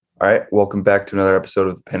All right, welcome back to another episode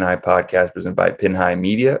of the Pin High Podcast presented by Pin High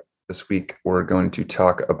Media. This week, we're going to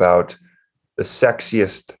talk about the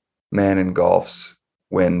sexiest man in golf's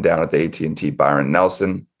win down at the AT&T Byron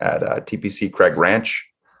Nelson at TPC Craig Ranch.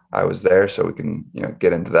 I was there, so we can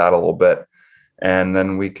get into that a little bit, and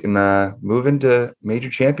then we can move into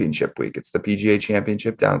Major Championship Week. It's the PGA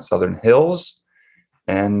Championship down at Southern Hills,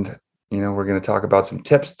 and we're going to talk about some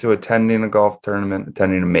tips to attending a golf tournament,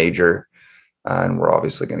 attending a major. And we're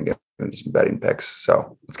obviously going to get into some betting picks.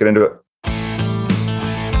 So let's get into it.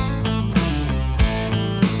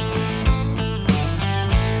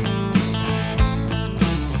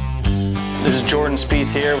 This is Jordan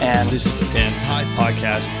Spieth here, and this is the Pin High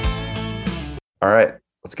Podcast. All right,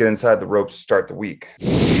 let's get inside the ropes to start the week.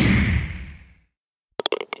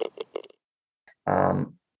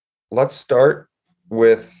 Let's start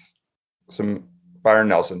with some Byron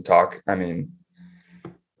Nelson talk. I mean,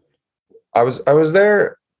 I was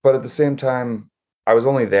there, but at the same time, I was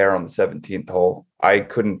only there on the 17th hole. I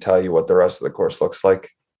couldn't tell you what the rest of the course looks like.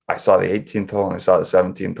 I saw the 18th hole and I saw the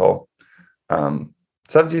 17th hole.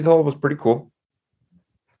 17th hole was pretty cool.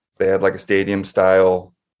 They had like a stadium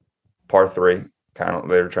style par 3. They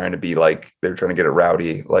were trying to get it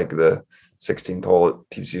rowdy like the 16th hole at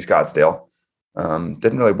TPC Scottsdale.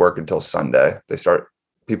 Didn't really work until Sunday.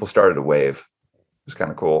 People started to wave. It was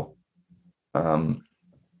kind of cool.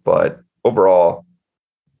 But overall,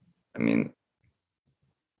 I mean,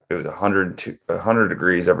 it was 100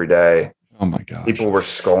 degrees every day. Oh my gosh. People were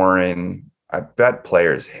scoring. I bet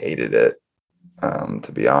players hated it,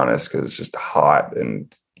 to be honest, because it's just hot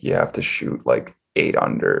and you have to shoot like 8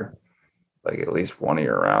 under, like at least one of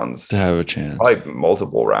your rounds to have a chance. Probably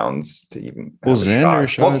multiple rounds to even. Well, Xander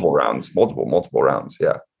shot multiple rounds.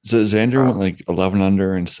 Yeah. So Xander went like 11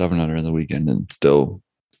 under and 7 under in the weekend and still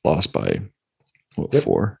lost by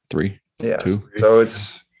 4, 3. Yeah. 2. So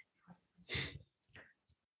it's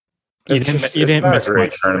you didn't miss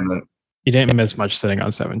much. Tournament. You didn't miss much sitting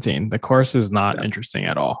on 17. The course is not interesting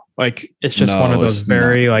at all. Like it's just one of No, those it's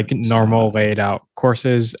very not. like normal laid out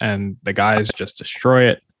courses, and the guys just destroy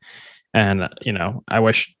it. And I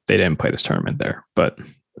wish they didn't play this tournament there,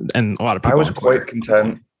 and a lot of people. I was quite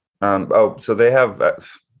content. So they have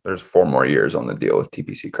there's 4 more years on the deal with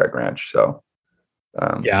TPC Craig Ranch. So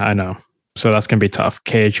yeah, I know. So that's gonna be tough.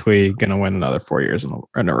 KH Lee gonna win another 4 years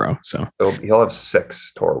in a row. So he'll have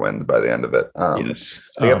 6 tour wins by the end of it. yes,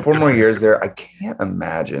 they have 4 more years there. I can't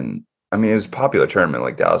imagine. I mean, it was a popular tournament.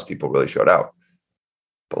 Like Dallas people really showed out,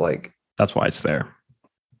 but like that's why it's there.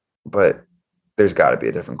 But there's got to be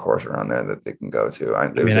a different course around there that they can go to.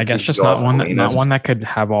 I guess just not one that could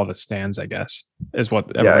have all the stands. I guess is what.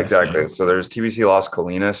 Yeah, exactly. So there's TBC Las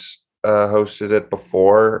Colinas hosted it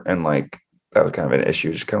before, and like. That was kind of an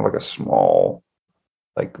issue, just kind of like a small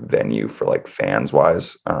like venue for like fans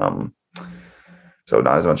wise. So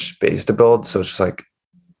not as much space to build. So it's just like,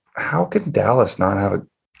 how can Dallas not have a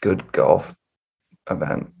good golf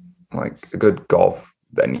event, like a good golf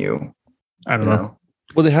venue? I don't know.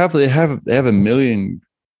 Well, they have a million,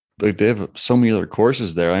 like they have so many other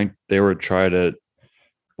courses there. I think they were trying to,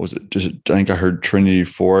 I think I heard Trinity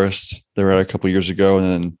Forest. They were at a couple of years ago, and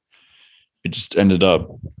then it just ended up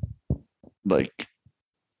like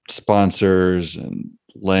sponsors and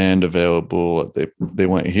land available. They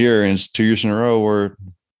went here, and it's 2 years in a row where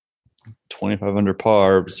 25 under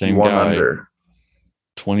par, same guy, under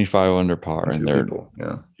 25 under par, and they're people.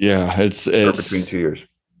 it's between 2 years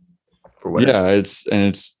for winners. Yeah,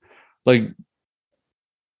 it's like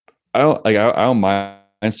I don't mind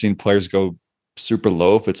seeing players go super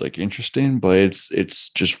low if it's like interesting, but it's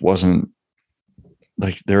just wasn't.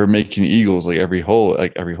 Like they were making eagles like every hole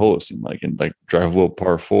it seemed like, and like drivable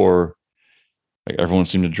par 4, like everyone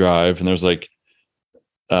seemed to drive, and there's like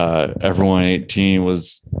everyone 18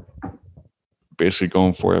 was basically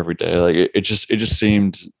going for it every day. Like it just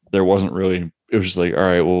seemed there wasn't really. It was just like, all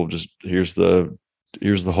right, well, just here's the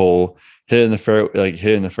hole, hit in the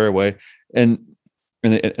fairway, and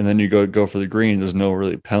then you go for the green. There's no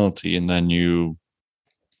really penalty, and then you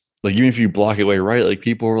like even if you block it way right, like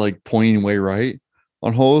people were like pointing way right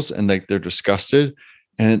on holes, and like they're disgusted,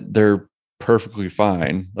 and they're perfectly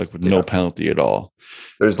fine, like with no penalty at all.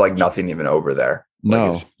 There's like nothing even over there.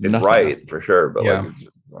 No, like it's right for sure, but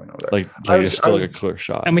like it's still like a clear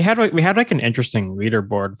shot. And we had like an interesting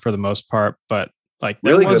leaderboard for the most part, but like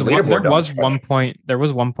there really was one point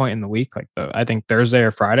in the week, like I think Thursday or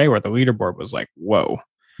Friday, where the leaderboard was like, whoa,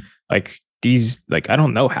 like these, like I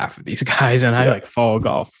don't know half of these guys, and I like follow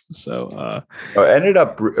golf, so it ended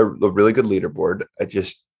up a really good leaderboard. I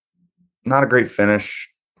just not a great finish.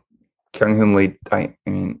 Kyung Hoon Lee, I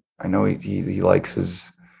mean, I know he likes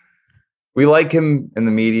his we like him in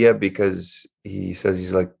the media because he says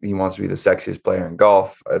he wants to be the sexiest player in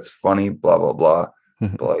golf. It's funny, blah blah blah.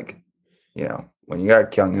 But like, when you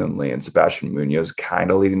got Kyung Hoon Lee and Sebastian Munoz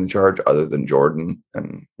kind of leading the charge, other than Jordan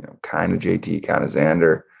and kind of JT, kind of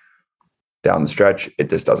Xander down the stretch, it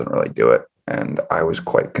just doesn't really do it. And I was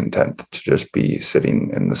quite content to just be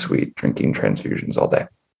sitting in the suite drinking transfusions all day.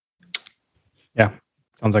 Yeah,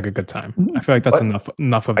 sounds like a good time. I feel like that's enough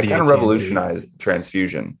of the. I kind of revolutionized the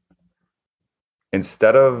transfusion.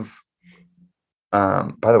 Instead of,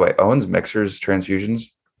 by the way, Owens Mixer's transfusions.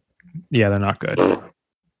 Yeah, they're not good.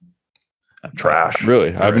 Trash.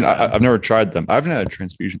 Really? I've never tried them. I haven't had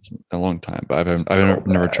transfusions in a long time, but I've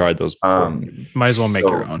never tried those before. Might as well make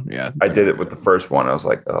your own. Yeah, I did it with the first one. I was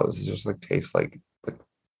like, oh, this is just like tastes like it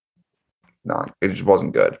just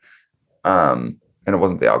wasn't good. And it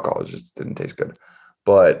wasn't the alcohol; it just didn't taste good.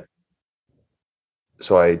 But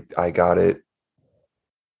so I got it.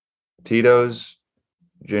 Tito's,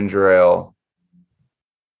 ginger ale,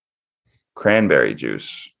 cranberry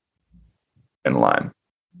juice, and lime.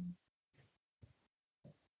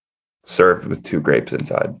 Served with 2 grapes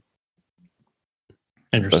inside.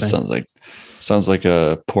 Interesting. That sounds like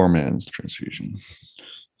a poor man's transfusion.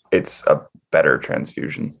 It's a better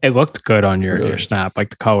transfusion. It looked good on your snap. Like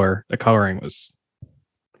the coloring was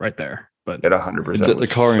right there. But it 100%. The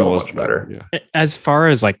coloring was much better. Yeah. As far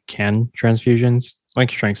as like canned transfusions,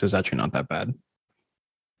 Link Strengths is actually not that bad.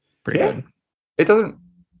 Pretty good. It doesn't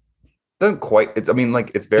quite. It's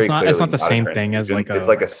very. It's not the same thing as it's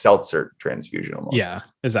like a seltzer transfusion almost. Yeah,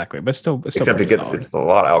 exactly. But still except it's a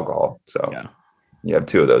lot of alcohol. So yeah, you have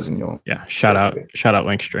 2 of those and you'll. Yeah. Shout out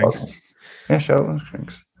Link Strengths. Yeah, shout out Link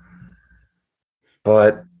Strengths.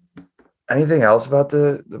 But anything else about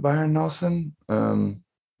the Byron Nelson?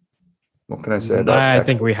 What can I say about I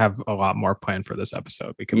think we have a lot more planned for this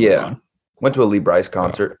episode. We can move on. Went to a Lee Bryce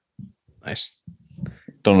concert. Nice.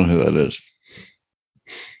 Don't know who that is.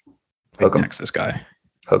 Big Texas guy.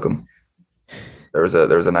 Hook 'em. There was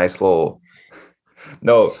a nice little.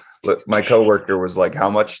 No, look, my coworker was like, "How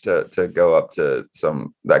much to go up to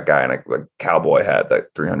that guy in a cowboy hat,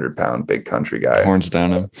 that 300-pound big country guy, horns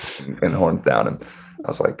down him, and horns down him?" I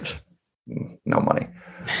was like, "No money,"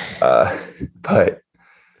 but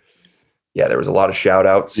yeah, there was a lot of shout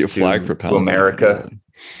outs to America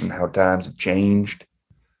and how times have changed.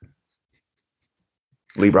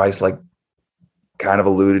 Lee Bryce kind of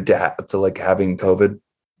alluded to having COVID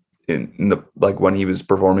in the when he was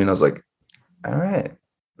performing. I was like, all right,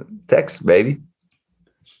 Texas, baby.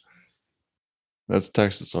 That's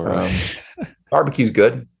Texas, all right. Barbecue's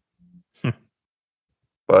good.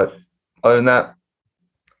 But other than that,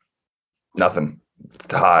 nothing.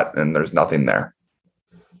 It's hot and there's nothing there.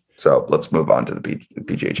 So let's move on to the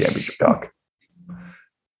PGA Championship talk.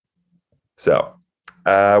 So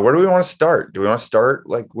where do we want to start? Do we want to start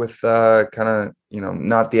with kind of,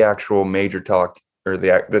 not the actual major talk or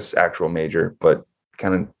this actual major, but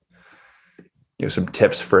kind of, some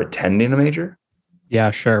tips for attending a major?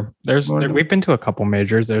 Yeah, sure. We've been to a couple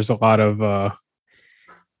majors. There's a lot of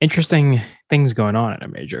interesting things going on at a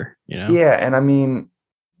major, Yeah. And I mean,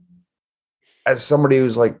 as somebody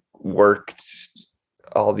who's worked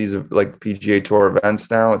all these PGA Tour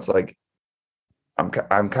events now, it's I'm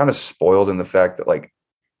kind of spoiled in the fact that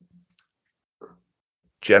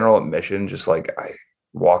general admission, just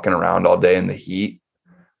walking around all day in the heat,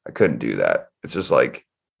 I couldn't do that. It's just I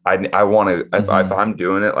want to, if I'm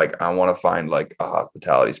doing it, I want to find a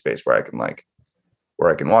hospitality space where I can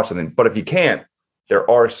watch something. But if you can't, there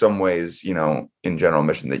are some ways, in general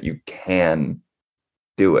admission that you can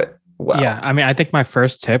do it well. Yeah. I mean, I think my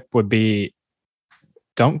first tip would be,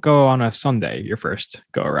 don't go on a Sunday, your first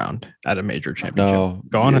go around at a major championship. No,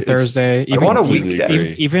 go on a Thursday. Even on a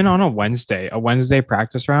weekday. Even on a Wednesday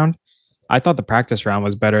practice round. I thought the practice round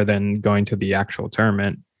was better than going to the actual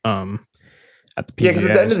tournament at the PGA. Yeah, because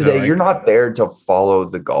at the end of the day, you're not there to follow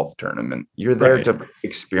the golf tournament. You're there to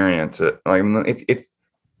experience it. If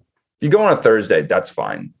you go on a Thursday, that's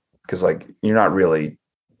fine. Because you're not really,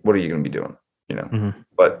 what are you going to be doing?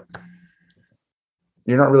 But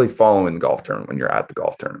you're not really following the golf tournament when you're at the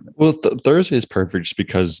golf tournament. Well, Thursday is perfect just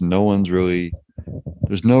because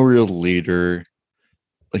there's no real leader.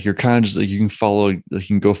 You're kind of just you can follow, you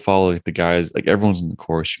can go follow the guys, everyone's in the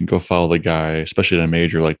course. You can go follow the guy, especially at a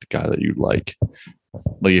major, the guy that you like.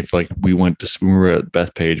 If we were at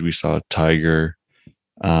Bethpage, we saw Tiger.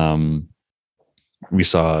 We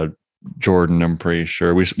saw Jordan, I'm pretty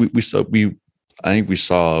sure. I think we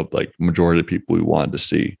saw majority of the people we wanted to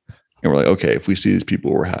see. And we're okay, if we see these people,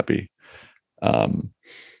 we're happy.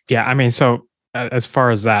 Yeah, I mean, so as far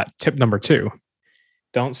as that, tip number 2,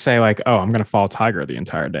 don't say like, oh, I'm gonna follow Tiger the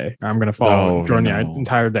entire day, or I'm gonna follow No, Jordan no. the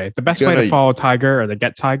entire day. The best You way to gotta- follow Tiger or to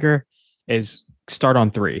get Tiger is start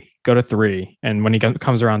on 3, go to 3, and when he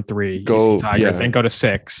comes around 3, you Go- see Tiger. yeah. Then go to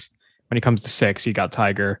 6. When he comes to 6, you got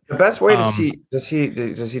Tiger. The best way to Um,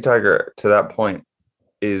 see Tiger to that point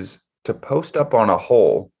is to post up on a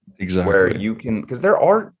hole Exactly. where you can, because there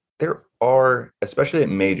are especially at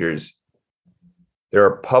majors, there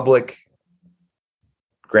are public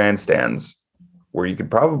grandstands where you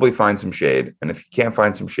could probably find some shade, and if you can't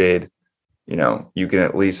find some shade, you can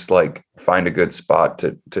at least like find a good spot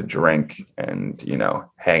to drink and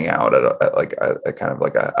hang out at kind of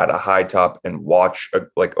like at a high top and watch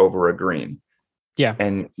like over a green. Yeah.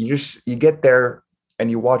 And you get there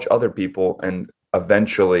and you watch other people, and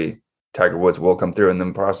eventually Tiger Woods will come through, and in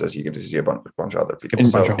the process you get to see a bunch of other people.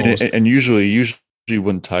 A bunch of holes. And usually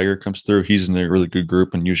when Tiger comes through, he's in a really good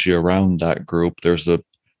group, and usually around that group there's a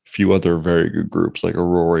few other very good groups like a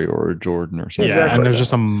Rory or a Jordan or something. Yeah, Exactly. and there's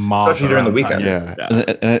just a mob, especially during the around weekend.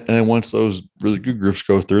 Tiger. Yeah. And then once those really good groups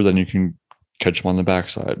go through, then you can catch them on the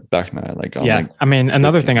back nine. I mean,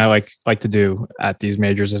 another thing I like to do at these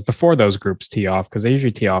majors is before those groups tee off, because they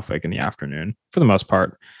usually tee off like in the afternoon for the most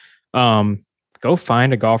part. Go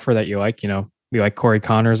find a golfer that you like. We like Corey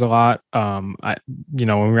Connors a lot. When we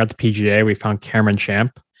were at the PGA, we found Cameron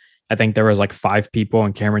Champ. I think there was like 5 people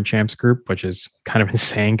in Cameron Champ's group, which is kind of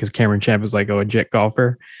insane because Cameron Champ is like a legit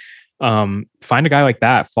golfer. Find a guy like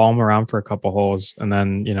that, follow him around for a couple holes, and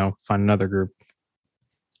then find another group.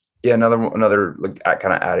 Yeah, another like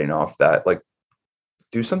kind of adding off that, like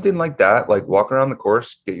do something like that, like walk around the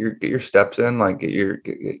course, get your steps in, like get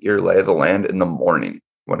your lay of the land in the morning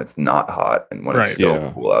when it's not hot and when it's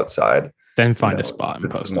still cool outside. Then find a spot and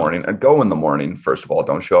post morning and go in the morning. First of all,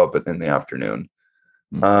 don't show up in the afternoon.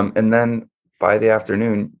 And then by the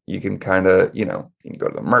afternoon, you can kind of, you can go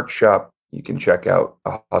to the merch shop. You can check out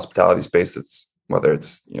a hospitality space that's, whether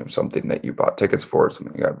it's, something that you bought tickets for,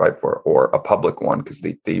 something you got invited for, or a public one, because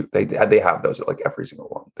they have those at like every single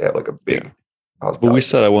one. They have like a big hospitality. Well, we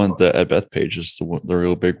said I want the at Bethpage is the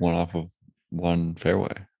real big one off of one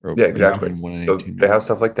fairway. Yeah, exactly. So they have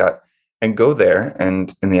stuff like that. And go there,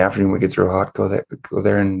 and in the afternoon when it gets real hot, go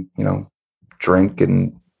there and drink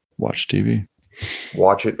and watch TV.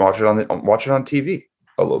 Watch it on TV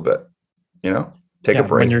a little bit. Take a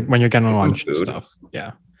break when you're getting lunch and stuff.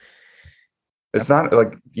 Yeah, it's not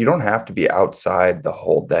like you don't have to be outside the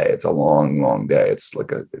whole day. It's a long day. It's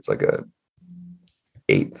like a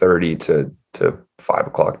 8:30 to 5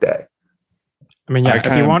 o'clock day. I mean,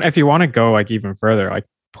 if you want to go like even further, like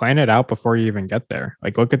plan it out before you even get there.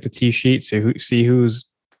 Like look at the tee sheet, see who's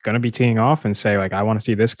going to be teeing off, and say like, I want to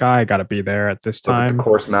see this guy. I got to be there at this time. Look at the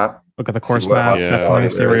course map. Look at the course map. Definitely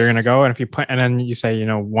see where you're going to go. And if you plan, and then you say,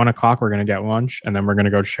 1 o'clock, we're going to get lunch, and then we're going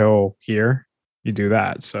to go chill here. You do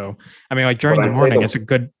that. So, I mean, like during the morning, it's a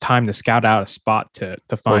good time to scout out a spot to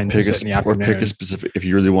find in the afternoon. Or pick a specific, if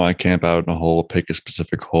you really want to camp out in a hole, pick a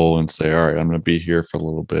specific hole and say, all right, I'm going to be here for a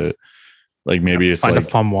little bit. Like maybe it's find like a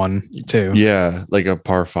fun one too. Yeah. Like a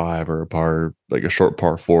par 5 or like a short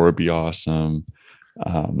par 4 would be awesome.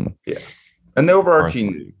 Yeah. And the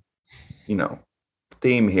overarching,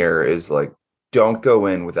 theme here is like, don't go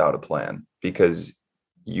in without a plan, because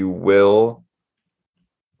you will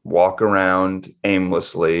walk around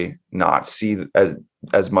aimlessly, not see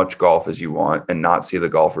as much golf as you want, and not see the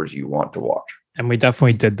golfers you want to watch. And we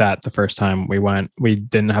definitely did that the first time we went. We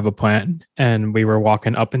didn't have a plan, and we were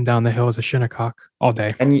walking up and down the hills of Shinnecock all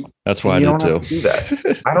day. And that's why I did too. Do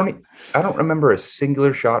that. I don't remember a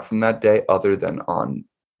singular shot from that day other than on.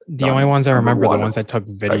 The only ones I remember are the ones I took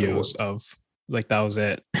videos of. Like that was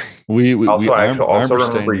it. I also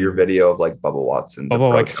remember your video of like Bubba Watson.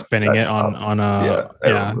 Bubba like spinning it on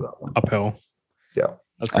uphill. Yeah.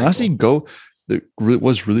 Honestly,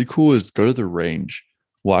 what's really cool is go to the range.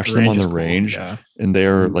 Watch them on the range, and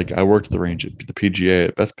they're like, I worked at the range at the PGA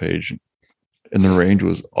at Bethpage, and the range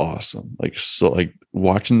was awesome. Like, so like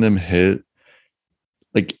watching them hit,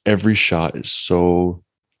 like every shot is so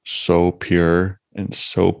pure and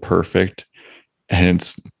so perfect,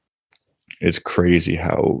 and it's crazy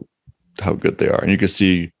how good they are. And you can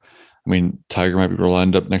see, I mean, Tiger might be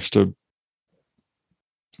lined up next to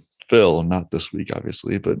Phil, not this week,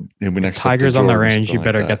 obviously, but he'll be next. Tiger's on the range. You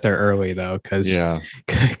better get there early though,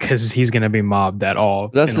 because he's going to be mobbed at all.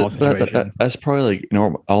 That's probably like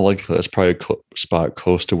I'll like that's probably a spot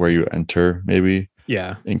close to where you enter, maybe.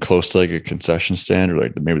 Yeah, and close to like a concession stand or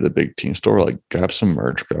like maybe the big team store. Like grab some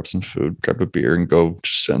merch, grab some food, grab a beer, and go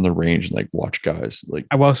just sit on the range and like watch guys. Like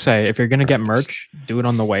I will say, if you're going to get merch, do it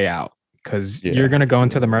on the way out, because you're going to go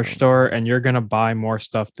into the merch store and you're going to buy more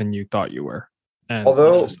stuff than you thought you were. And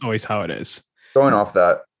although that's just always how it is. going off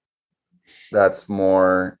that, that's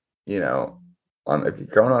more, if you're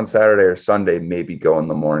going on Saturday or Sunday, maybe go in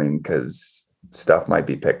the morning because stuff might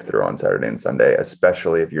be picked through on Saturday and Sunday,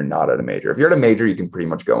 especially if you're not at a major. If you're at a major, you can pretty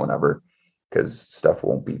much go whenever because stuff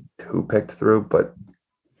won't be too picked through, but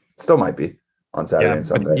it still might be on Saturday and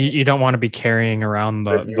Sunday. But you don't want to be carrying around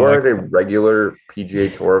if you are at a regular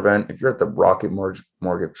PGA Tour event, if you're at the Rocket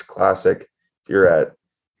Mortgage Classic, if you're at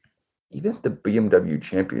even the BMW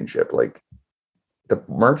Championship, like the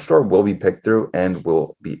merch store will be picked through and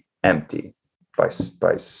will be empty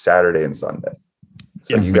by Saturday and Sunday.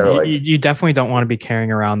 So you gotta you definitely don't want to be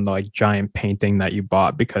carrying around the like giant painting that you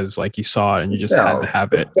bought because like you saw it and you just had to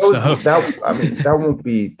have it. That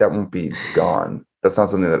won't be gone. That's not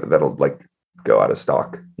something that'll like go out of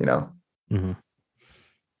stock, Mm-hmm.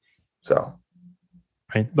 So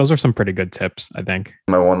right. Those are some pretty good tips, I think.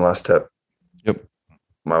 My one last tip. Yep.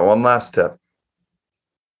 My one last tip.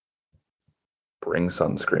 Bring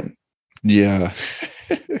sunscreen. Yeah.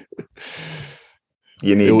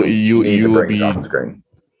 You need to bring sunscreen.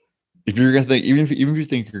 If you're gonna think, even if you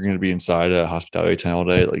think you're gonna be inside a hospitality tent all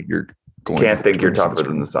day, like you're going. Can't think you're tougher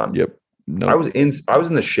than the sun. Yep. No. I was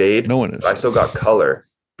in the shade. No one is. I still got color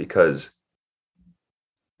because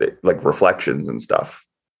like reflections and stuff.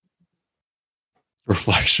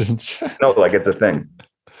 Reflections. No, like it's a thing.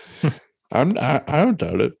 I don't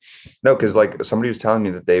doubt it. No, because like somebody was telling me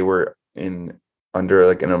that they were under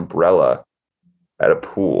like an umbrella at a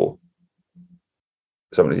pool.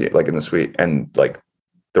 Somebody like in the suite, and like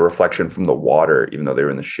the reflection from the water, even though they were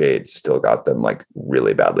in the shade, still got them like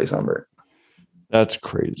really badly sunburned. That's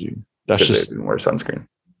crazy. That's just they didn't wear sunscreen.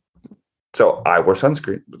 So I wear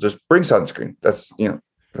sunscreen. Just bring sunscreen. That's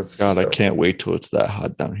God. I can't wait till it's that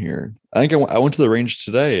hot down here. I think I went to the range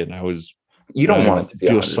today, and I was. You don't want to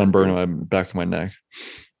feel sunburn on my back of my neck.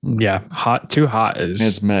 Yeah, too hot is.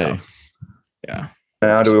 It's May. Yeah.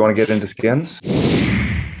 Now, do we want to get into skins?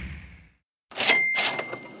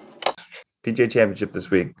 PGA Championship this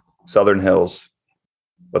week, Southern Hills.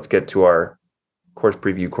 Let's get to our course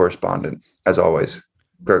preview correspondent, as always,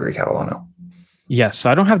 Gregory Catalano. Yes, so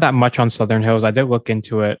I don't have that much on Southern Hills. I did look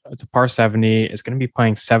into it. It's a par 70. It's going to be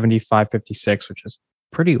playing 75-56, which is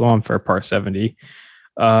pretty long for a par 70.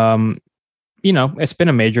 It's been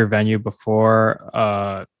a major venue before.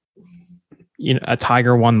 A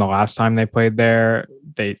Tiger won the last time they played there.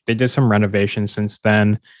 They did some renovations since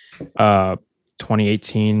then.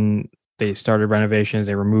 2018, they started renovations.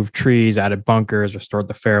 They removed trees, added bunkers, restored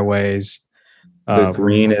the fairways. The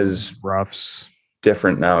green is roughs.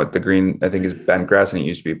 Different now. The green, I think, is bent grass, and it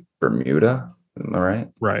used to be Bermuda. Am I right?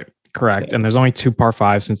 Right. Correct. Yeah. And there's only 2 par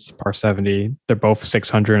 5s since it's par 70. They're both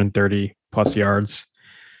 630 plus yards.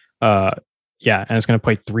 And it's going to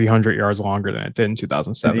play 300 yards longer than it did in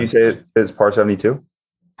 2007. Did you say it's par 72?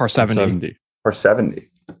 Par 70. Par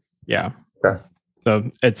 70. Yeah. Okay.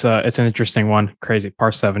 So it's an interesting one. Crazy.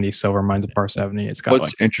 Par 70, Silver Mine's a par 70. It's got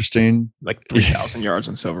what's interesting, like 3,000 yards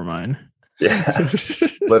in Silver Mine. Yeah,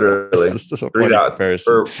 literally.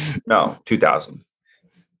 2,000.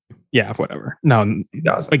 Yeah, whatever. No,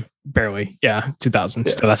 2,000. like barely. Yeah, 2,000.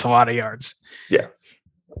 Yeah. So that's a lot of yards. Yeah.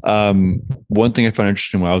 One thing I found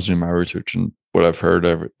interesting when I was doing my research and what I've heard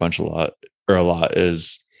a lot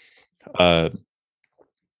is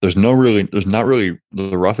there's not really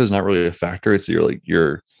the rough is not really a factor. It's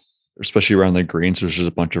you're especially around the greens, there's just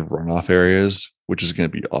a bunch of runoff areas, which is going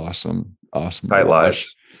to be awesome. Tight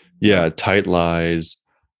lies. Yeah, tight lies,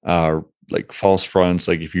 like false fronts.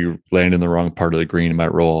 Like if you land in the wrong part of the green, it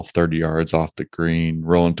might roll off 30 yards off the green,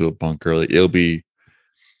 roll into a bunker. Like it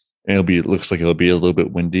looks like it'll be a little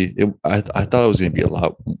bit windy. I thought it was going to be a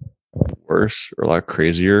lot worse or a lot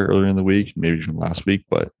crazier earlier in the week, maybe even last week,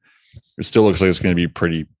 but it still looks like it's going to be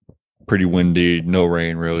pretty windy, no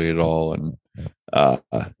rain really at all, and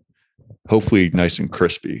hopefully nice and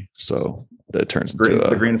crispy. So that turns into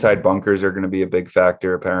the greenside bunkers are going to be a big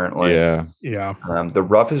factor, apparently. Yeah. The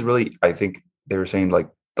rough is really, I think they were saying like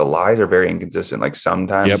the lies are very inconsistent. Like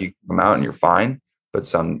sometimes you come out and you're fine, but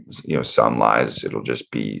some lies it'll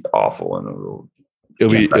just be awful and it'll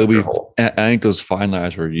be. I think those fine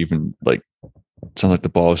lies were even like sound like the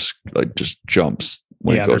ball like just jumps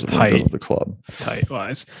when it goes in the middle of the club. Tight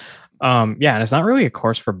lies. And it's not really a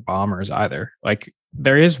course for bombers either. Like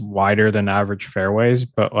there is wider than average fairways,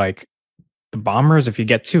 but like the bombers, if you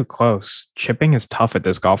get too close, chipping is tough at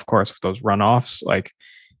this golf course with those runoffs. Like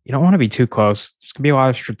you don't want to be too close. There's gonna be a lot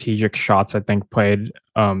of strategic shots, I think, played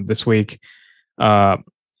this week. I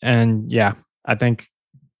think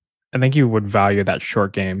you would value that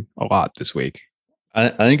short game a lot this week. I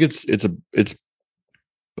think it's a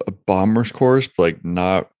bomber's course, but like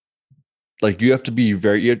not like you have to be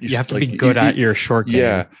very you have to be good at your short game.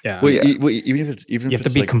 Yeah. Yeah. Well, even if you have to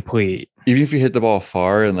it's be like, complete. even if you hit the ball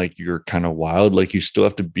far and like you're kind of wild, like you still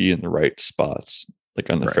have to be in the right spots, like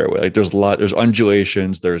on the fairway. Like there's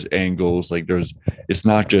undulations, there's angles, like it's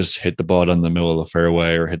not just hit the ball down the middle of the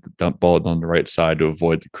fairway or hit the dump ball on the right side to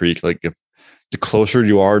avoid the creek. Like if the closer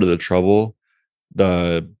you are to the trouble,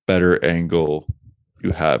 the better angle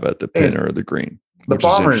you have at the pin or the green. The which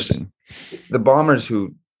is interesting. The Bombers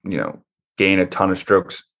who, gain a ton of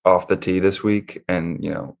strokes off the tee this week and,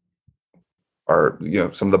 are,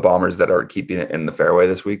 some of the Bombers that are keeping it in the fairway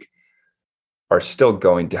this week are still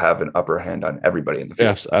going to have an upper hand on everybody in the field.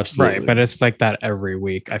 Yes, absolutely. Right, but it's like that every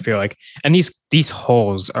week, I feel like. And these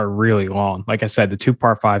holes are really long. Like I said, the 2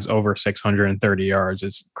 par 5s over 630 yards.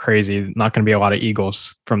 It's crazy. Not going to be a lot of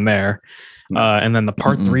eagles from there. And then the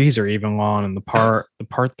par 3s are even long. And the par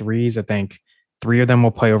 3s, I think 3 of them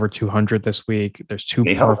will play over 200 this week. There's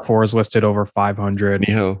 2 par 4s listed over 500.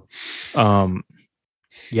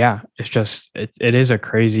 Yeah, it's just it is a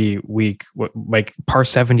crazy week. Like par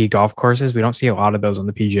 70 golf courses, we don't see a lot of those on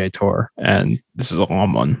the PGA Tour, and this is a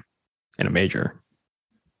long one in a major.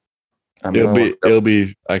 It'll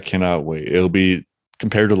be. I cannot wait. It'll be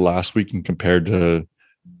compared to last week and compared to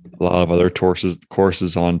a lot of other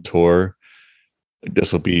courses on tour.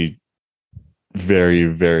 This will be very,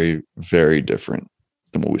 very, very different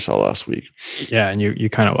than what we saw last week. Yeah, and you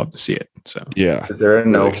kind of love to see it. So yeah, is there a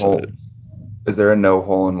no hole? Is there a no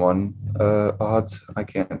hole in one odds? I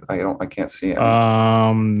can't see any.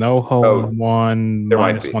 No hole in one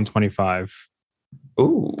minus 125.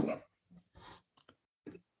 Ooh.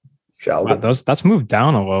 Wow, that's moved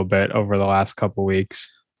down a little bit over the last couple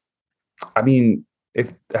weeks. I mean,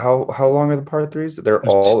 how long are the par 3s? They're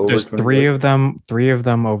all over. There's 3 of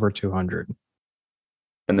them over 200.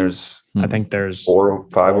 And there's I think there's 4 or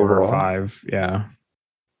 5 over 5. Yeah.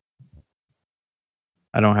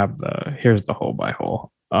 I don't have here's the hole by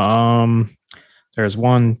hole. There's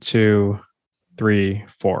 1, 2, 3,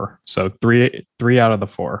 4. So three out of the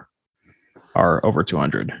 4 are over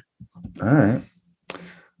 200. All right.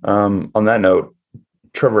 On that note,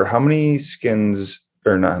 Trevor, how many units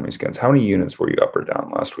were you up or down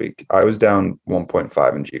last week? I was down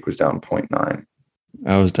 1.5 and Jeek was down 0.9.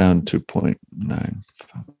 I was down 2.9.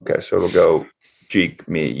 Okay, so it'll go Jeek,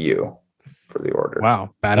 me, you for the order. Wow,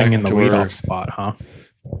 batting in the leadoff spot, huh?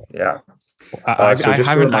 Yeah. I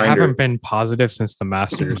haven't been positive since the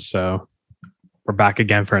Masters, so we're back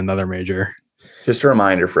again for another major. Just a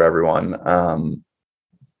reminder for everyone,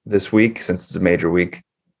 this week, since it's a major week,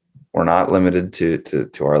 we're not limited to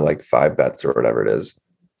our like 5 bets or whatever it is.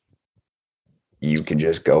 You can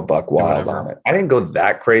just go buck wild on it. I didn't go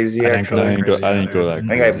that crazy. I didn't go that crazy. I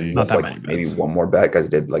think I have maybe one more bet because I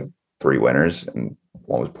did like 3 winners and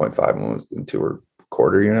one was 0.5 and 2 were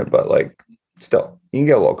quarter unit, but like still you can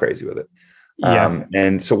get a little crazy with it. Yeah.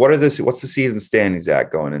 And so what's the season standings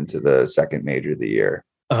at going into the second major of the year?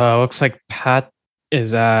 Looks like Pat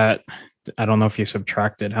is at, I don't know if you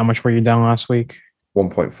subtracted. How much were you down last week?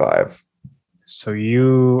 1.5. So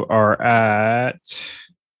you are at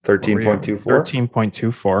 13.24.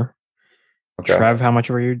 13.24. Okay. Trev, how much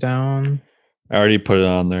were you down? I already put it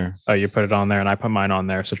on there. Oh, you put it on there, and I put mine on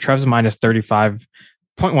there. So Trev's minus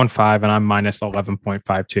 35.15, and I'm minus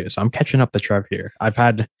 11.52. So I'm catching up to Trev here. I've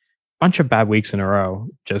had a bunch of bad weeks in a row,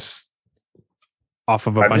 just off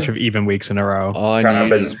of a bunch of even weeks in a row. All I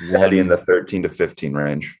need is steady in the 13 to 15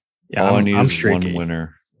 range. Yeah, all I need is one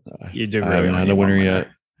winner. You do. I haven't had a winner yet.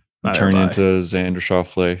 Turn into Xander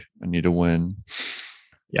Schauffele. I need a win.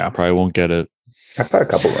 Yeah, probably won't get it. I've had a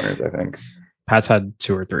couple winners, I think. Pat's had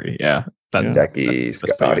 2 or 3. Yeah. Decky,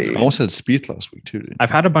 Scotty. I almost had Spieth last week too. I've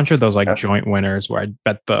had a bunch of those like joint winners where I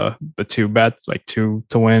bet the 2 bets, like 2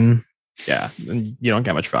 to win. Yeah, and you don't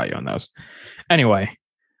get much value on those. Anyway,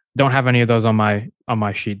 don't have any of those on my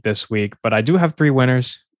sheet this week, but I do have 3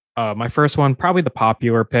 winners. My first one, probably the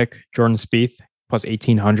popular pick, Jordan Spieth, plus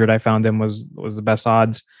 1,800. I found him was the best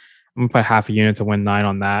odds. I'm gonna put half a unit to win 9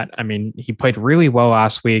 on that. I mean, he played really well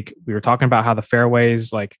last week. We were talking about how the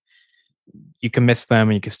fairways, like, you can miss them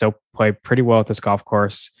and you can still play pretty well at this golf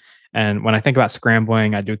course. And when I think about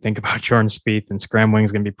scrambling, I do think about Jordan Spieth, and scrambling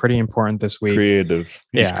is going to be pretty important this week.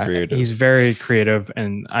 He's creative. He's very creative.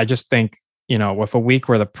 And I just think, with a week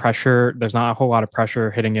where there's not a whole lot of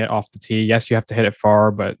pressure hitting it off the tee. Yes, you have to hit it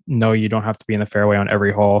far, but no, you don't have to be in the fairway on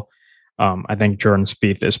every hole. I think Jordan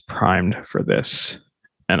Spieth is primed for this,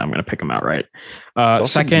 and I'm going to pick him outright.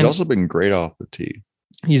 Second, he's also been great off the tee.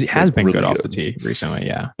 He has been really good off the tee recently,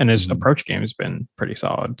 yeah. And his approach game has been pretty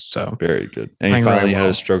solid. So very good. And he finally had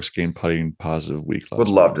a strokes gain putting positive week last Would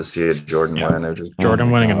love to see a Jordan win. It just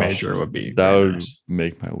Jordan winning a major would be that would nice.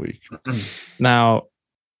 make my week. Now,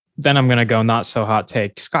 then I'm gonna go not so hot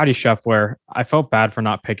take. Scotty Scheffler. I felt bad for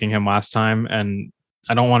not picking him last time, and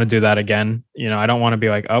I don't want to do that again. I don't want to be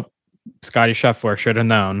like, oh, Scotty Scheffler should have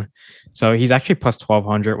known. So he's actually plus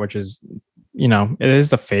 1,200, which is, it is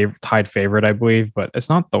the tied favorite, I believe, but it's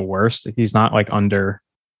not the worst. He's not like under,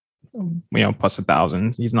 plus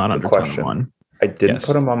 1,000. He's not under 21. I didn't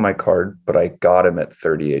put him on my card, but I got him at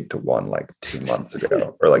 38 to 1 like 2 months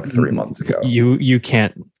ago or like 3 months ago. You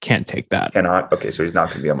can't take that. Cannot. Okay, so he's not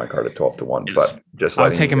going to be on my card at 12 to 1. Yes. But just I'll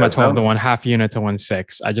take him at 12 to 1, half unit to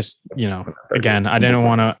 1.6. I just again, I didn't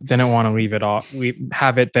want to leave it all. We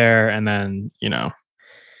have it there and then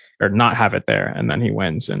or not have it there and then he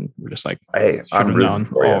wins and we're just like, hey, I'm rooting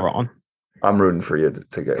for you. All wrong. I'm rooting for you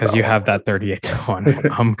to get because you have that 38 to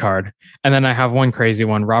 1 card. And then I have one crazy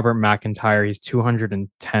one. Robert McIntyre, he's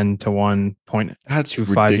 210 to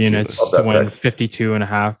 1.25 units to win 52 and a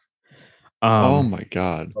half. Oh my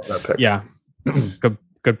God. Yeah.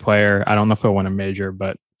 Good player. I don't know if he'll win a major,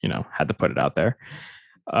 but had to put it out there.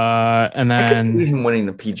 And then I could see him winning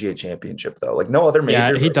the PGA championship though. Like no other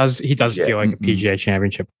major. Yeah, he does feel like a PGA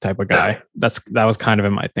championship type of guy. That was kind of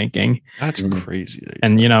in my thinking. That's crazy.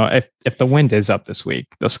 And if the wind is up this week,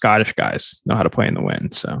 the Scottish guys know how to play in the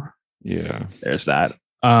wind. So yeah, there's that.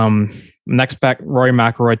 Next back, Rory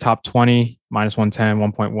McIlroy, top 20, minus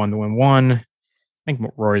 110, 1.1 to win 1. I think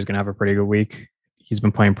Rory's gonna have a pretty good week. He's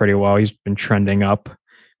been playing pretty well. He's been trending up.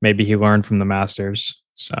 Maybe he learned from the Masters.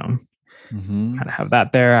 So kind of have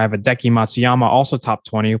that there. I have a Hideki Matsuyama, also top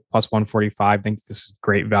 20, plus 145. I think this is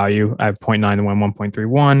great value. I have 0.9 to win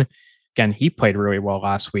 1.31. Again, he played really well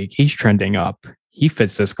last week. He's trending up. He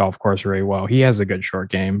fits this golf course really well. He has a good short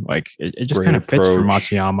game. Like it just kind of fits for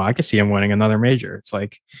Matsuyama. I could see him winning another major. It's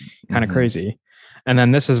like kind of crazy. And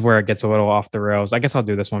then this is where it gets a little off the rails. I guess I'll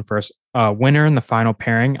do this one first. Winner in the final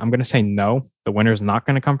pairing. I'm going to say no. The winner is not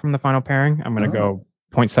going to come from the final pairing. I'm going to go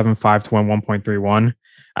 0.75 to win 1.31.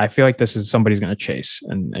 I feel like this is somebody's going to chase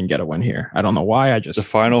and get a win here. I don't know why. The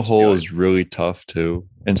final hole is really tough too.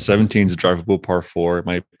 And 17 is a drivable par 4. It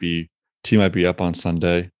might be up on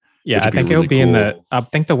Sunday. Yeah, I think it'll be I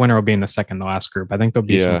think the winner will be in the second to last group. I think there'll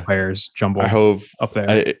be some players jumbled. I hope up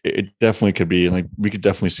there. It definitely could be. Like we could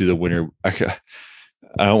definitely see the winner. I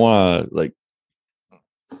don't want to like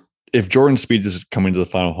if Jordan Spieth is coming to the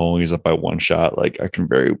final hole and he's up by one shot, like I can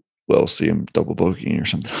very well see him double bogeying or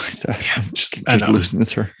something like that. Yeah, just losing the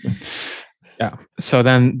tournament. Yeah. So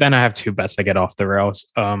then I have two bets that get off the rails.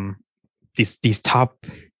 These top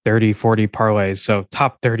 30, 40 parlays. So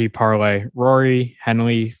top 30 parlay, Rory,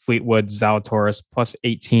 Henley, Fleetwood, Zalatoris, plus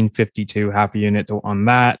 1852, half a unit on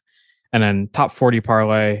that. And then top 40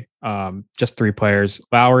 parlay, just 3 players,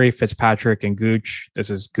 Lowry, Fitzpatrick, and Gooch. This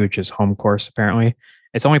is Gooch's home course, apparently.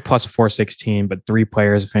 It's only plus 416, but 3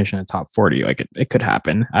 players finishing in the top 40. Like it could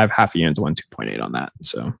happen. I have half a unit to win 2.8 on that.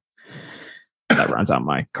 So that runs out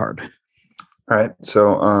my card. All right.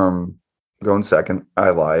 So going second, I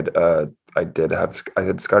lied. I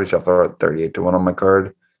had Scotty Scheffler at 38 to 1 on my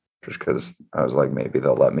card just because I was like, maybe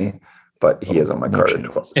they'll let me. But he is on my card.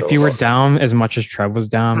 If you were down as much as Trev was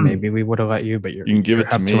down, maybe we would have let you, but you can give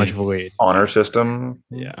it to me. Too much of a lead. Honor system.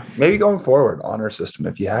 Yeah. Maybe going forward, honor system.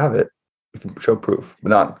 If you have it, you can show proof, but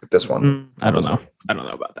not this one. I don't know. I don't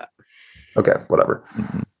know about that. Okay, whatever.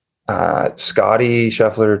 Scotty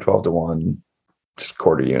Scheffler, 12 to 1, just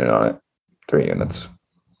quarter unit on it, 3 units.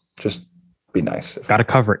 Just be nice. Got to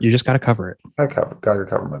cover it. You just got to cover it. Got to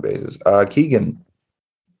cover my bases. Keegan.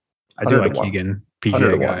 I do like Keegan,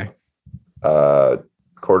 PGA guy.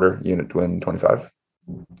 Quarter unit to win 25.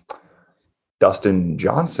 Dustin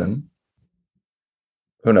Johnson.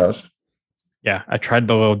 Who knows? Yeah, I tried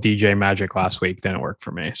the little DJ magic last week. Didn't work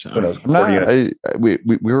for me. So DJ's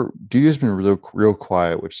been real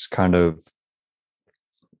quiet, which is kind of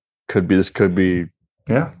could be his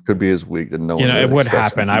week. That no one it would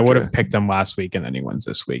happen. I would have picked him last week, and then he wins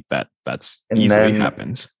this week. That's easily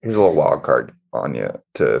happens. Here's a little wild card on you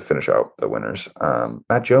to finish out the winners.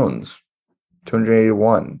 Matt Jones,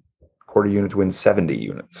 281, quarter unit to win 70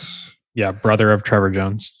 units. Yeah, brother of Trevor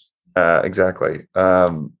Jones. Exactly.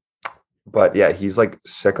 But yeah, he's like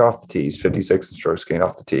sick off the tee. He's 56 in strokes gained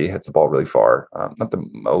off the tee. Hits the ball really far. Not the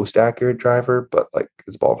most accurate driver, but like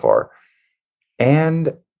hits the ball far.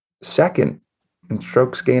 And second in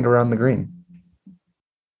strokes gained around the green.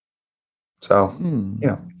 So,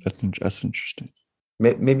 that's interesting.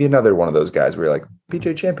 Maybe another one of those guys where you're like,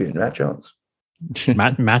 PGA champion, Matt Jones.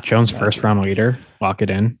 Matt Jones, first round leader. Lock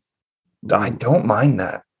it in. I don't mind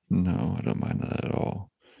that. No, I don't mind that at all.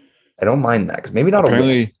 I don't mind that because maybe not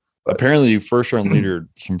apparently first round leader,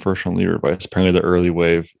 some first round leader advice. Apparently the early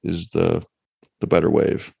wave is the better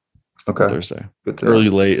wave. Okay. Thursday. Good to early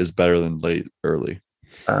know. late is better than late early.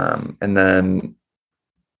 And then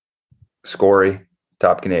Scory,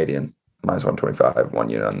 top Canadian, -125, 1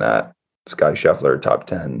 unit on that. Sky Scheffler, top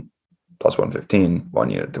 10, +115, 1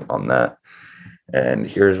 unit on that. And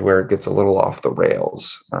here's where it gets a little off the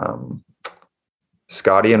rails.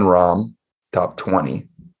 Scotty and Rahm, top 20.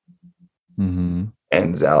 Mm-hmm.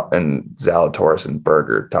 And Zalatoris and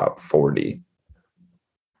Berger, top 40.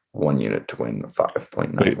 1 unit to win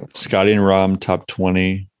 5.9. Wait, Scotty and Rahm, top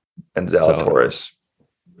 20. And Zalatoris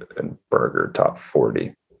and Berger, top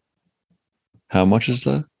 40. How much is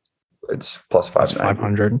that? It's plus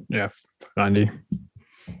 500. Yeah, 90.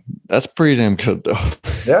 That's pretty damn good, though.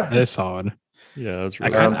 Yeah, It is solid. Yeah, that's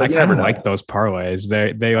really I kind of like those parlays.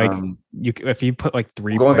 They like you if you put like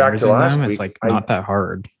 3 going back players to in last them, week, it's like not that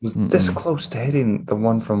hard. Was this close to hitting the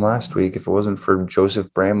one from last week if it wasn't for Joseph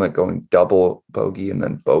Bramlett going double bogey and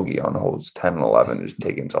then bogey on holes 10 and 11, just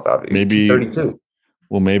taking himself out of it. Maybe 32.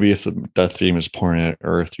 Well, maybe if that theme is pouring at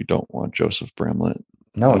Earth, you don't want Joseph Bramlett.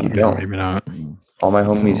 No, you don't. Maybe not. All my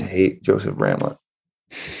homies hate Joseph Bramlett.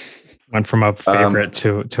 Went from a favorite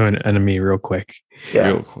to an enemy real quick. Yeah,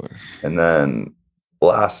 real quick. And then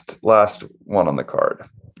last one on the card.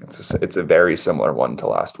 It's a very similar one to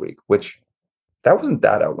last week, which that wasn't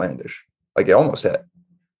that outlandish. Like it almost hit.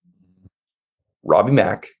 Robbie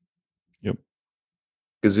Mack. Yep.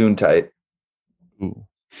 Gazoon tight. Ooh.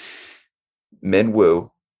 Min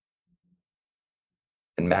Woo.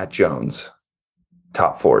 And Matt Jones.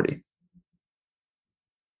 Top 40.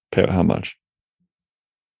 Pay how much?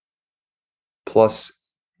 Plus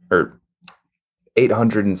or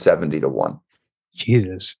 870 to 1.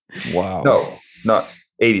 Jesus. Wow. No, not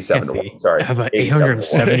 87 to 1. Sorry. Have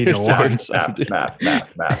 870 to 1. Math.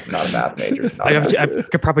 Not a math major. I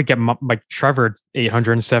could probably get like Trevor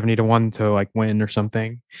 870 to 1 to like win or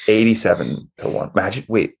something. 87 to 1. Imagine,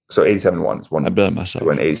 wait, so 87 to 1 is one. I bet myself. To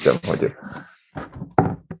win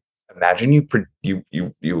 87.2. Imagine you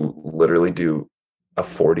literally do a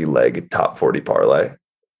 40 leg top 40 parlay.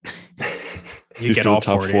 You get all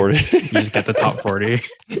top 40. You just get the top 40.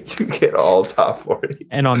 You get all top 40.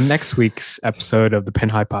 And on next week's episode of the Pin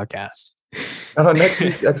High Podcast. And on next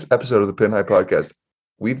week's episode of the Pin High Podcast,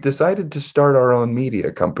 we've decided to start our own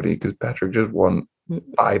media company because Patrick just won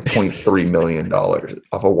 $5.3 million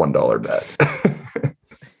off a $1 bet.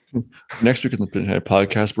 Next week on the Pin High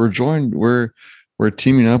Podcast, we're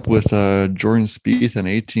teaming up with Jordan Spieth and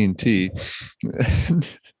AT&T.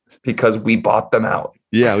 Because we bought them out.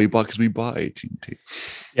 Yeah, we bought AT&T.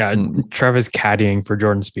 Yeah, Trevor's caddying for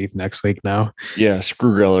Jordan Spieth next week now. Yeah,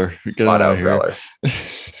 screw Greller. Get out of here.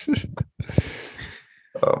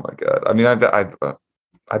 Oh my god! I mean, I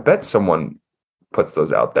bet someone puts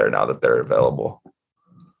those out there now that they're available.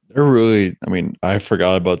 They're really. I mean, I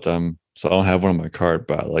forgot about them, so I don't have one on my card,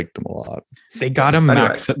 but I like them a lot. They got to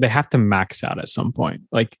max. They have to max out at some point.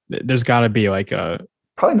 Like, there's got to be like a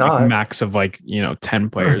probably not like max of 10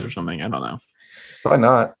 players or something. I don't know. Probably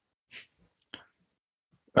not.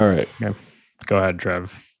 All right. Yeah. Go ahead,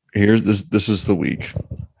 Trev. Here's this. This is the week.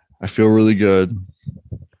 I feel really good.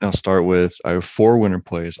 I'll start with I have 4 winner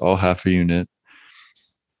plays, all half a unit.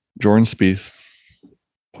 Jordan Spieth,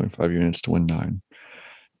 0.5 units to win 9.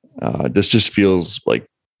 This just feels like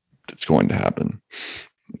it's going to happen.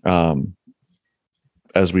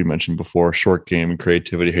 As we mentioned before, short game and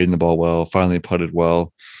creativity, hitting the ball well, finally putted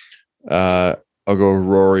well. I'll go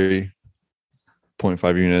Rory,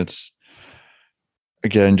 0.5 units.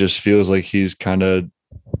 Again, just feels like he's kind of.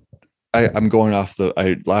 I'm going off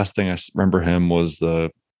last thing I remember him was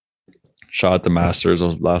the shot at the Masters.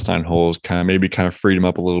 Those last 9 holes kind of freed him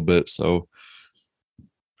up a little bit. So,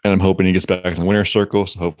 and I'm hoping he gets back in the winner's circle.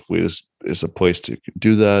 So hopefully this is a place to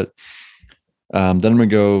do that. Then I'm gonna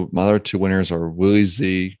go. My other 2 winners are Willie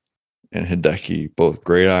Z and Hideki, both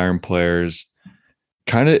great iron players.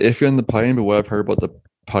 Kind of iffy on the putting, but what I've heard about the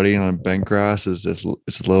putting on bent grass is it's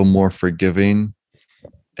a little more forgiving,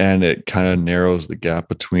 and it kind of narrows the gap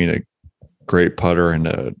between a great putter and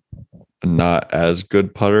a not as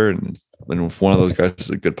good putter. And if one of those guys is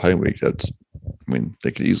a good putting week,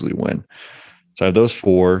 they could easily win. So I have those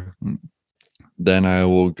 4. Then I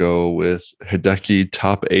will go with Hideki,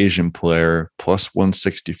 top Asian player, plus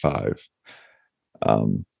 165. I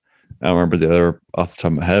don't remember the other off the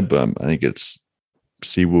top of my head, but I think it's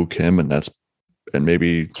Siwoo Kim, and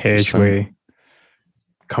maybe KHW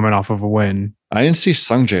coming off of a win. I didn't see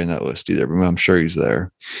Sungjae in that list either, but I'm sure he's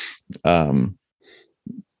there. And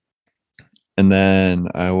And then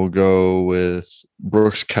I will go with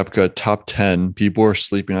Brooks Koepka, top 10. People are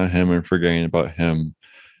sleeping on him and forgetting about him.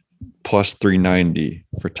 Plus 390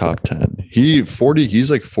 for top 10.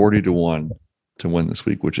 He's like 40 to 1 to win this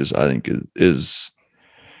week, which is I think is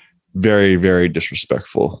very, very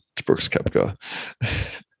disrespectful to Brooks Koepka.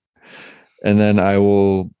 And then I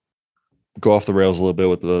will go off the rails a little bit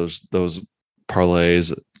with those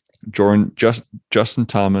parlays. Justin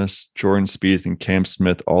Thomas, Jordan Spieth, and Cam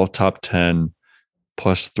Smith, all top 10,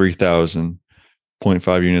 plus 3,000,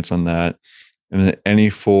 0.5 units on that. And then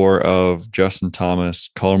any four of Justin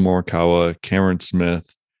Thomas, Colin Morikawa, Cameron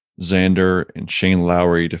Smith, Xander, and Shane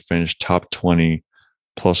Lowry to finish top 20,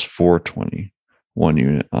 plus 420, 1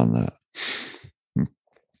 unit on that.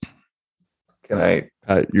 Can I?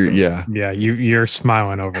 You're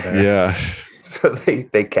smiling over there. Yeah. So they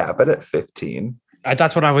cap it at 15.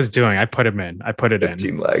 That's what I was doing. I put him in. I put it 15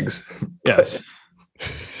 in. legs. Yes.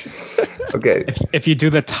 Okay. If you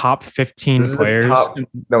do the top 15 players, not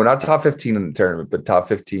top 15 in the tournament, but top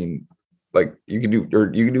 15. Like you can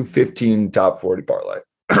do 15 top 40 parlay,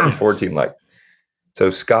 14 leg.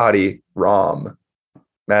 So Scotty, Rahm,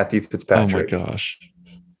 Matthew Fitzpatrick, Oh my gosh,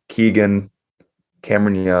 Keegan,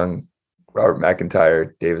 Cameron Young, Robert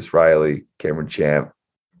McIntyre, Davis Riley, Cameron Champ,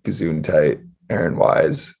 Gazoon Tight, Aaron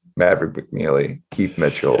Wise, Maverick McNeely, Keith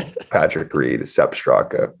Mitchell, Patrick Reed, Sepp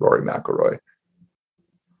Straka, Rory McIlroy.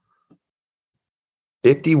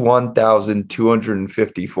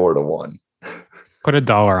 51,254 to 1. put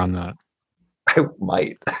 $1 on that. I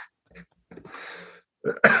might.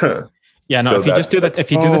 Yeah, no. So if you just do that, if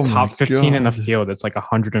you do Oh the top my 15 in the God. field, it's like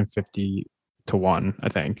 150 to 1, I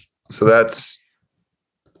think. So that's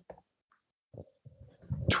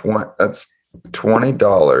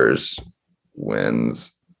 $20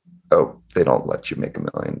 wins. Oh, they don't let you make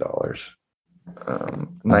 $1 million.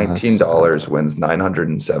 $19 wins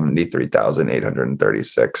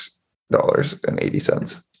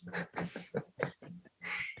 $973,836.80.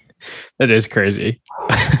 That is crazy.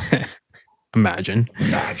 Imagine.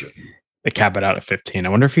 They cap it out at 15. I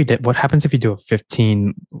wonder if you did. What happens if you do a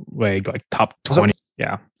 15 leg, like top 20?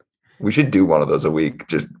 Yeah. We should do one of those a week.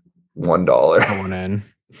 Just $1, Going in.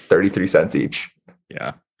 33 cents each.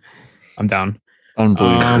 Yeah. I'm down.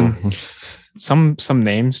 unbelievable. Some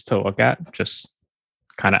names to look at, just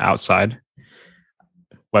kind of outside.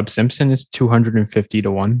 Webb Simpson is 250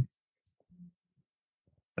 to 1.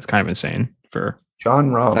 That's kind of insane for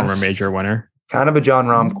John Rahm. former major winner. Kind of a John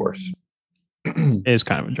Rahm course. It is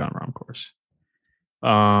kind of a John Rahm course.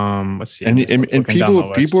 Let's see. and Looking down the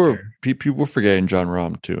list here. people forgetting John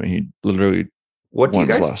Rahm too, and he literally What do you won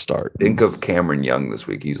his guys last start. think of Cameron Young this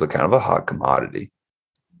week? He's kind of a hot commodity.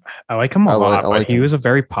 I like him a lot, I like but he him. was a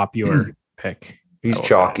very popular pick. He's I will say.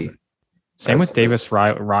 chalky. Same with That's- Davis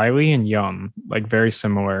Riley and Young, like very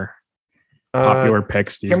similar popular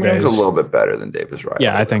picks these Cameron days. Young's a little bit better than Davis Riley.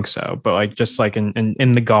 Yeah, I think so. But like just like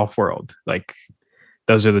in the golf world, like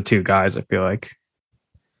those are the two guys I feel like.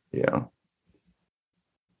 Yeah.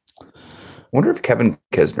 Wonder if Kevin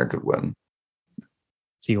Kisner could win.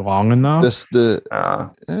 Is he long enough? This it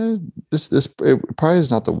probably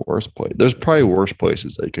is not the worst place. There's probably worse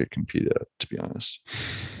places they could compete at, to be honest.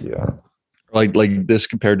 Yeah. Like this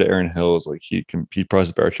compared to Aaron Hills, like he probably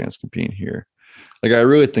has a better chance competing here. Like I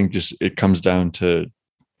really think just it comes down to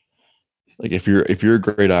like if you're a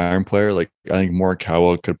great iron player, like I think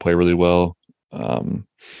Morikawa could play really well.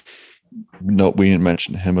 No, we didn't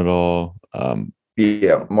mention him at all.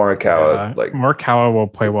 Yeah, Morikawa. Like Morikawa will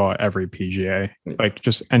play well at every PGA. Like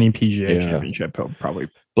just any PGA Yeah. championship, he'll probably.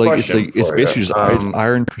 like it's Question like it's for basically you. just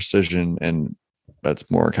iron precision, and that's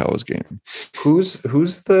Morikawa's game. who's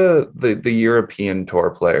the European tour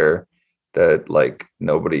player that like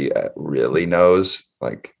nobody really knows?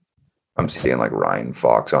 Like I'm seeing like Ryan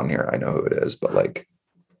Fox on here. I know who it is, but like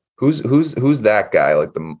who's that guy?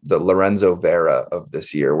 Like the Lorenzo Vera of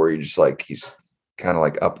this year, where you just like he's kind of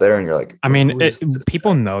like up there, and you're like, I mean, who is this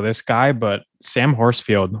people guy? know this guy, but Sam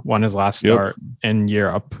Horsfield won his last Yep. start in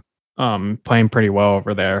Europe, playing pretty well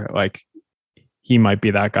over there. Like he might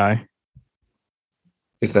be that guy.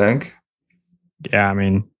 You think? Yeah, I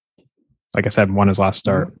mean, like I said, won his last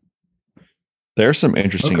start. There's some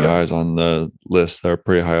interesting Okay. guys on the list that are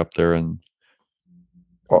pretty high up there, and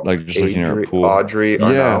like just looking at our pool. Audrey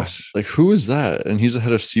Yeah, Arnaus. like who is that? And he's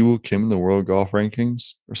ahead of Siwoo Kim in the world golf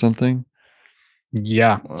rankings or something.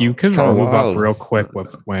 Yeah, Wow. you could kinda move up wild. real quick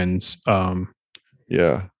with wins.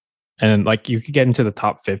 Yeah, And like you could get into the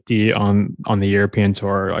top 50 on the European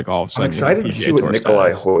tour, like all of a I'm sudden. excited to PGA see what Tour Nikolai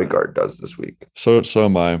status. Højgaard does this week. so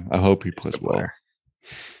am I. I hope he plays Good well. player.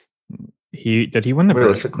 Did he win the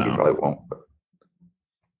British? Realistically, he No. probably won't. But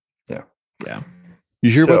Yeah. You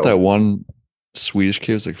hear about So- that one Swedish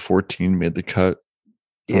kid was like 14, made the cut.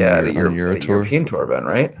 Yeah, on the Euro Tour. European Tour event,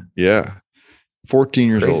 right? Yeah, 14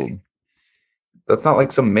 years Crazy. old. That's not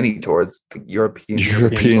like some mini tour. It's the European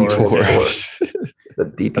Tour, Tour. yeah. The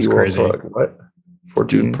DP That's World Tour. crazy. Like what?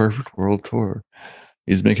 14. Dude, perfect World Tour.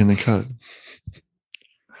 He's making the cut.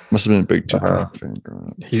 Must have been a big Tupac fan growing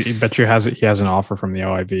up. He bet you he has an offer from the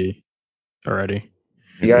OIV already.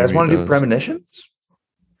 You guys Maybe want he to do does. premonitions?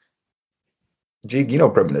 Jig, you know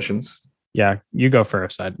premonitions. Yeah, you go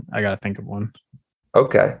first. I gotta think of one.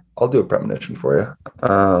 Okay, I'll do a premonition for you.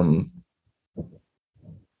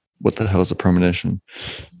 What the hell is a premonition?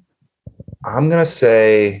 I'm gonna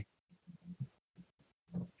say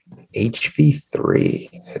HV3.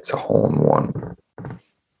 It's a hole in one.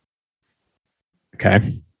 Okay.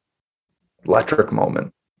 Electric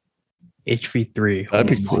moment. HV3.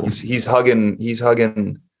 That'd be cool. He's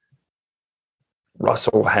hugging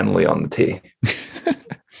Russell Henley on the tee.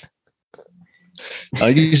 I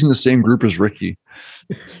like using the same group as Ricky.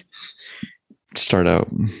 Start out.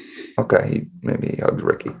 Okay, maybe he hugs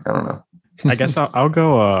Ricky. I don't know. I guess I'll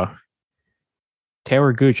go.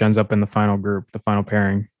 Taylor Gooch ends up in the final group, the final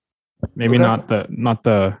pairing. Maybe Okay. not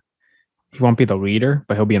the. He won't be the leader,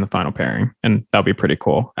 but he'll be in the final pairing, and that'll be pretty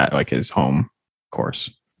cool at like his home course.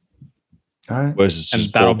 All right. And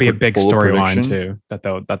that'll be a big storyline too that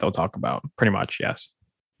they'll talk about. Pretty much, yes.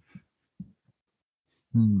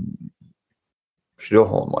 Should do a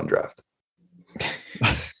hole in one draft.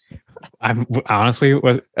 I'm honestly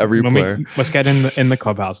Every player. Let's get in the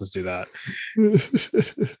clubhouse. Let's do that.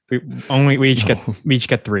 We each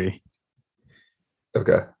get 3.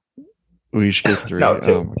 Okay. We each get 3. No,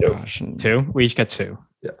 2. Oh my gosh. 2. We each get 2.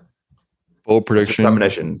 Yeah. Bold prediction.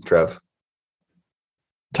 Premonition, Trev.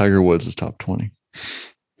 Tiger Woods is top 20.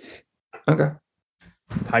 Okay.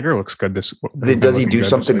 Tiger looks good this. Does he do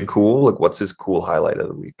something cool? Like, what's his cool highlight of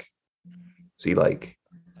the week? Is he like?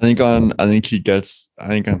 I think on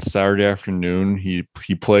Saturday afternoon he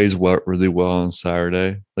plays really well on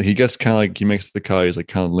Saturday. Like he gets kind of like he makes the cut. He's like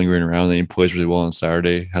kind of lingering around. Then he plays really well on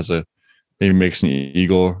Saturday. Maybe makes an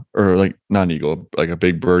eagle or like not an eagle, like a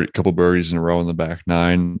big couple birdies in a row in the back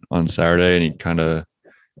 9 on Saturday, and he kind of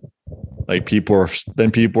like people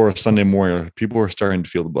are Sunday morning. People are starting to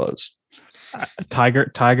feel the buzz. Tiger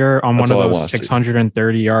on That's one all I of wanna those see.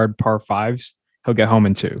 630-yard par 5s. He'll get home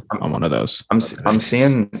in 2 on one of those. I'm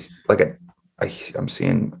seeing like I'm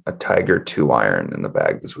seeing a Tiger 2-iron in the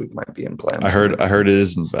bag this week. Might be in play. I heard it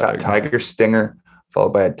is in the bag. Tiger stinger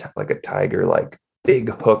followed by a Tiger like big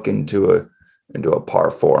hook into a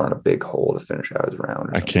par 4 on a big hole to finish out his round.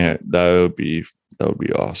 I can't. That would be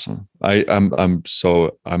awesome. I'm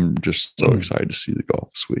just so excited to see the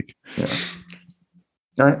golf this week. Yeah.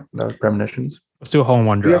 All right, that was premonitions. Let's do a hole in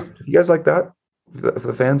one draft. If you guys like that, if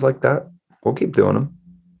the fans like that, we'll keep doing them.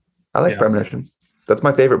 I like premonitions. That's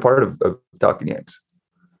my favorite part of Talking Yanks.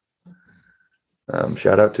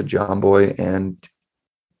 Shout out to John Boy and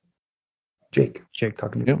Jake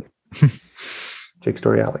talking to you. Jake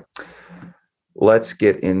Story Alley. Let's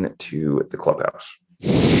get into the clubhouse.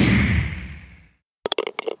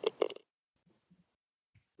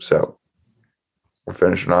 So we're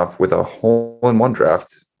finishing off with a hole-in-one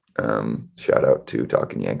draft. Shout out to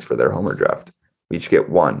Talking Yanks for their homer draft. We each get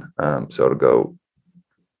 1. So to go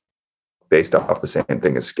based off the same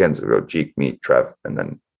thing as skins, it'll go Jeek, me, Trev, and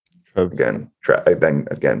then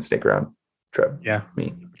again snake around. Trev,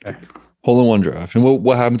 me. Okay. Hole-in-one draft. And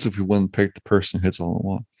what happens if we win pick the person who hits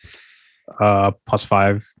hole-in-one? Plus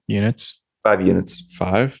 5 units. 5 units.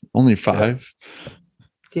 5? Only 5?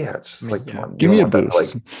 Yeah, it's just like, come on. Give me a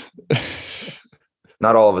boost.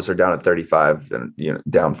 Not all of us are down at 35 and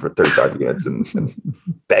down for 35 units and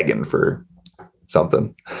begging for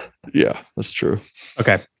something. Yeah, that's true.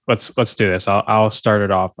 Okay, let's do this. I'll start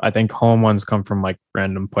it off. I think home ones come from like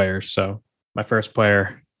random players. So my first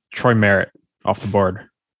player, Troy Merritt, off the board.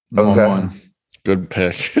 Okay. 1-1. Good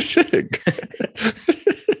pick.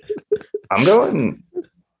 I'm going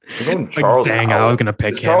Charles. Dang, Howell. I was gonna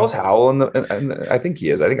pick Is him. Charles Howell and I think he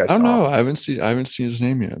is. I don't know. I haven't seen his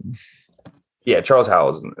name yet. Yeah, Charles Howell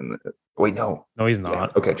is. Wait, no, he's not. Yeah.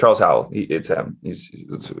 Okay, Charles Howell. It's him.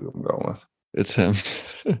 That's who I'm going with. It's him.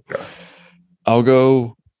 Okay. I'll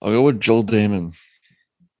go with Joel Damon.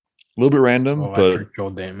 A little bit random, but Joel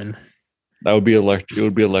Damon. That would be electric. It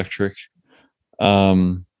would be electric.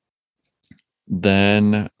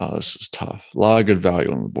 Then this is tough. A lot of good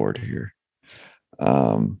value on the board here.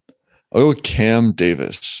 I'll go with Cam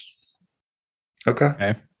Davis.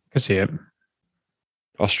 Okay. Can see it.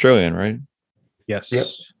 Australian, right? Yes. Yep.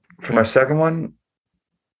 For my second one,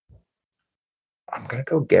 I'm gonna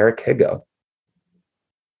go Garrick Higo.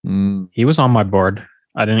 He was on my board.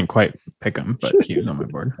 I didn't quite pick him, but he was on my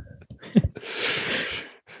board.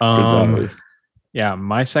 Yeah,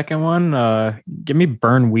 my second one. Give me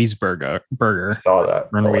Bern Wiesberger. Saw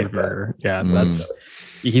that. Bern Wiesberger. Yeah,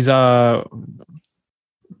 he's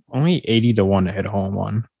only 80 to 1 to hit a hole in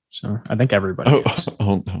one. So I think everybody.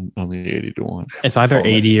 Only 80 to 1. It's either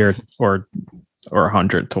 80 or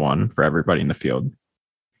 100 to 1 for everybody in the field.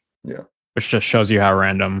 Yeah, which just shows you how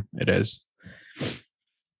random it is.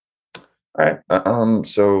 All right.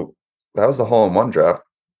 So that was the hole in one draft.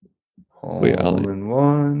 Hole in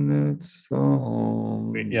one. It's the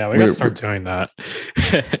home. Yeah, we gotta start doing that.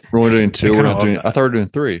 We're only doing 2. We're not doing. I thought we were doing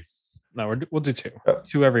 3. No, we'll do 2.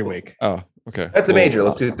 2 every week. Oh, okay. That's a major.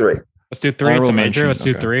 Let's do 3. Let's do 3. It's a major. Let's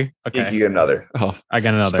do 3. Okay. You get another. Oh, I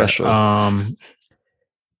got another. Special.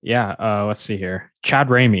 Yeah. Let's see here. Chad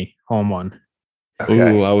Ramey, hole in one. Okay.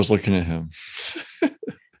 Ooh, I was looking at him. He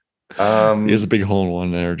has a big hole in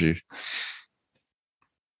one energy.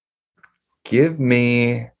 Give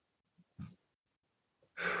me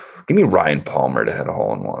Ryan Palmer to hit a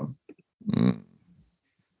hole in one. I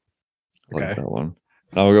like that one.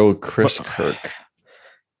 I'll go with Chris Kirk.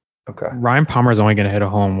 Okay. Ryan Palmer is only going to hit a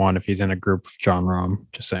hole in one if he's in a group of John Rahm.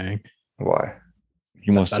 Just saying. Why?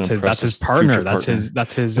 He wants to impress that's his partner. That's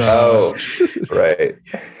his. Oh, right.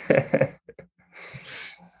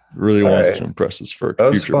 Really wants to impress his future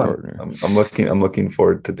partner. I'm looking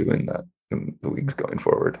forward to doing that in the weeks going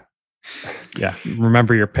forward. Yeah,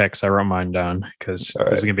 remember your picks. I wrote mine down because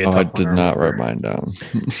this is gonna be a tough one. I did not write mine down.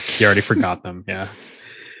 You already forgot them. Yeah.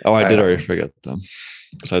 Oh, I did already forget them.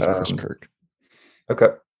 Besides Chris Kirk. Okay.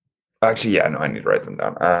 Actually, yeah, no, I need to write them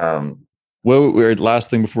down. Well, last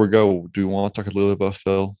thing before we go, do you want to talk a little bit about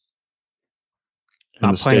Phil?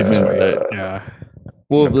 And the statement that yeah.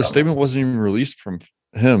 Well, the statement wasn't even released from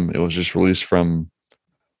him. It was just released from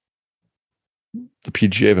the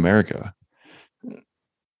PGA of America.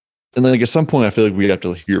 And then, like, at some point, I feel like we have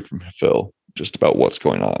to hear from Phil just about what's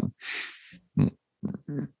going on,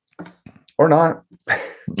 or not.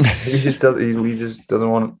 He just doesn't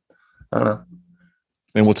want. I don't know.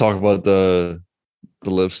 And we'll talk about the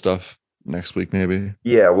live stuff next week, maybe.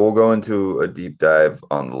 Yeah, we'll go into a deep dive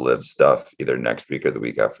on the live stuff either next week or the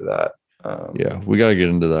week after that. Yeah, we got to get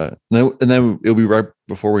into that, and then it'll be right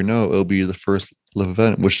before we know it'll be the first live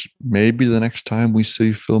event, which may be the next time we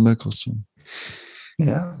see Phil Mickelson.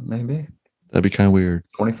 Yeah, maybe. That'd be kind of weird.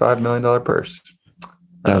 $25 million purse.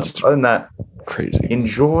 That's other than that, crazy.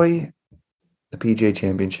 Enjoy the PGA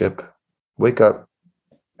Championship. Wake up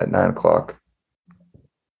at 9:00.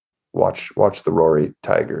 Watch the Rory,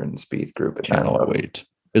 Tiger, and Spieth group at 9:11. Wait,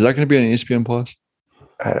 is that going to be on ESPN Plus?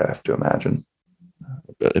 I'd have to imagine.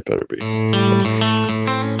 It better be. And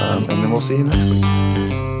then we'll see you next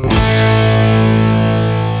week.